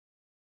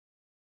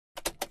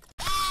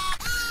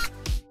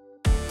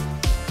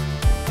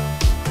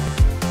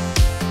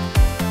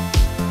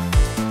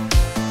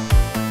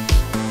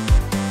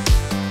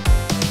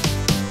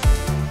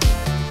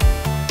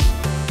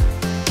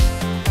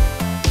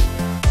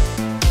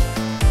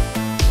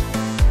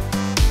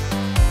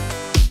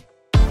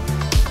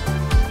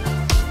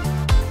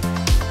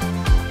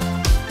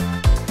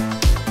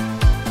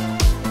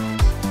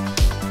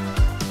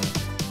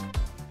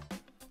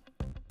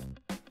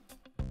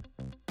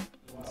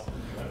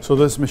So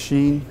this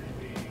machine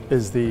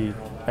is the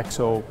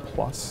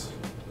XOPlus,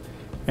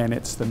 and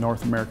it's the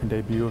North American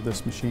debut of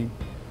this machine.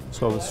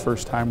 So it's the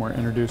first time we're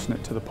introducing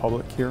it to the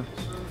public here.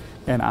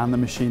 And on the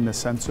machine, the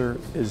sensor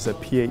is a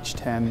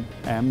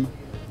PH10M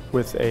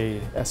with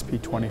a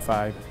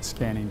SP25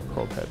 scanning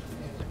probe head.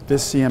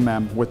 This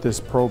CMM with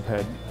this probe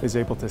head is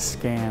able to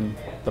scan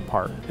the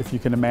part. If you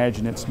can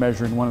imagine, it's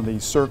measuring one of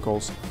these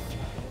circles.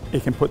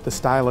 It can put the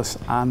stylus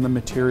on the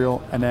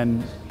material and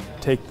then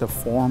take the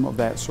form of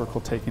that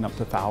circle, taking up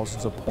to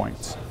thousands of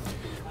points.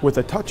 With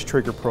a touch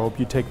trigger probe,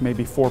 you take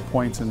maybe 4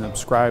 points and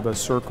describe a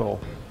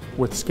circle.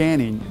 With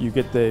scanning, you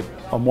get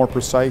a more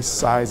precise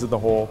size of the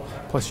hole,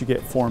 plus you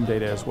get form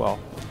data as well.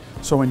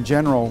 So in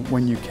general,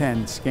 when you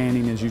can,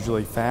 scanning is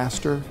usually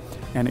faster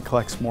and it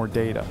collects more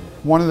data.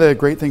 One of the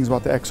great things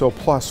about the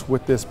XOPlus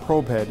with this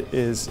probe head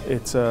is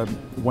it's a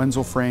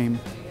Wenzel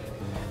frame.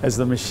 As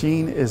the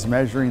machine is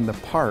measuring the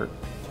part,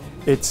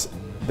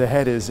 the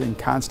head is in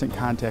constant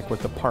contact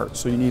with the part,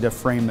 so you need a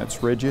frame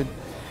that's rigid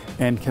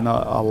and can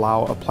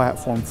allow a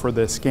platform for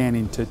the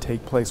scanning to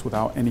take place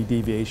without any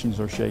deviations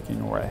or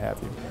shaking or what have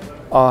you.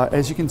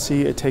 As you can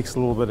see, it takes a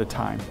little bit of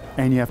time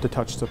and you have to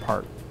touch the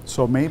part.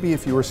 So maybe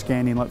if you were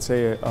scanning, let's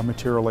say, a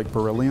material like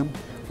beryllium,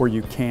 where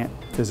you can't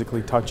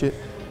physically touch it,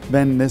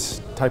 then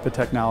this type of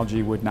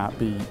technology would not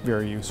be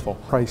very useful.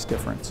 Price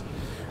difference.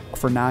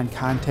 For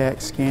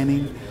non-contact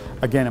scanning,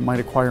 again, it might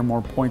acquire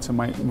more points, it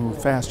might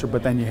move faster,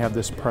 but then you have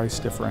this price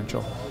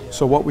differential.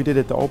 So what we did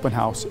at the open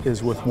house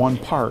is, with one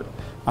part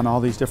on all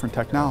these different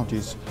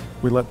technologies,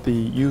 we let the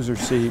user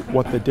see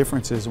what the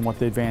difference is and what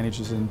the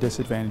advantages and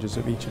disadvantages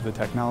of each of the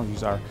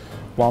technologies are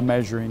while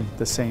measuring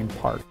the same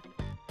part.